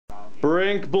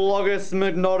Brink Blogus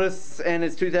McNodis, and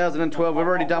it's 2012. We've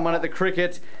already done one at the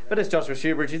cricket, but it's Joshua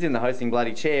Shoebridge. He's in the hosting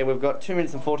bloody chair. We've got 2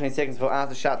 minutes and 14 seconds before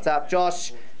Arthur shuts up.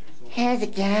 Josh, how's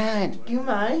it going? Good,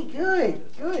 mate. Good,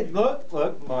 good. Look,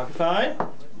 microphone.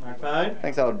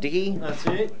 Thanks, old Dickie. That's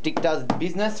it. Dick does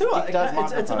business. Dick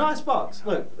does it's a nice box.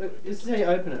 Look, this is how you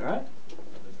open it, right?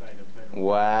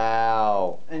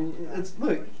 Wow. And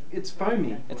it's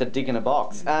foamy. It's a dick in a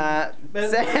box. Sam.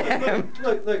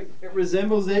 Look, it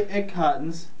resembles egg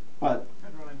cartons, but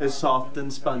it's soft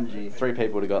and spongy. 3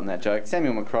 people would have gotten that joke.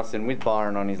 Samuel McCrossan with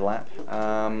Byron on his lap.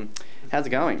 How's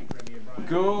it going?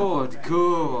 Good.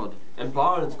 And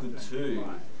Byron's good too.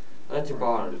 Aren't you,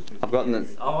 Byron? I've gotten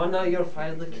it. Oh, I know you're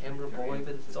afraid of the camera, boy,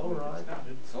 but it's alright.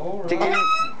 It's alright.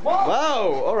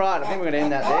 Whoa! Alright, I think we're going to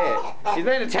end that there. He's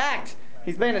been attacked!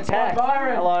 He's been attacked.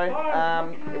 Byron.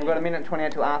 Hello. We've got a minute and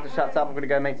 28 till Arthur shuts up. I'm going to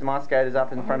go meet some ice skaters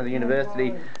up in front of the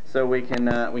university so we can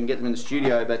get them in the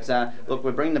studio. But look,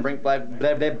 we're bringing the Brink Blog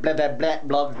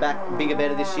blogs back bigger,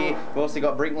 better this year. We've also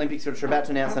got Brink Olympics, which we're about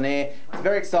to announce on air. It's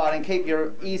very exciting. Keep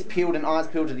your ears peeled and eyes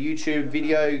peeled to the YouTube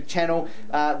video channel.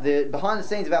 The behind the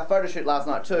scenes of our photo shoot last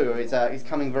night too is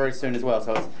coming very soon as well.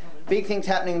 So it's big things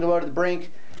happening in the world of the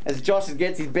Brink. As Josh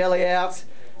gets his belly out.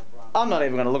 I'm not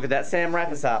even going to look at that. Sam,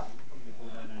 wrap us up.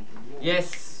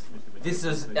 Yes, this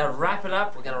is a wrap it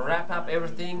up. We're going to wrap up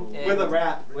everything. And With a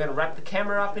wrap. We're going to wrap the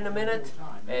camera up in a minute,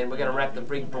 and we're going to wrap the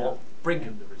Brink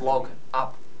Blog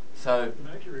up. So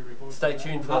stay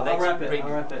tuned for the next Brink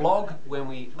Blog when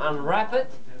we unwrap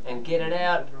it and get it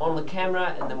out on the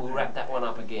camera, and then we'll wrap that one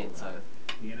up again. So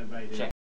check.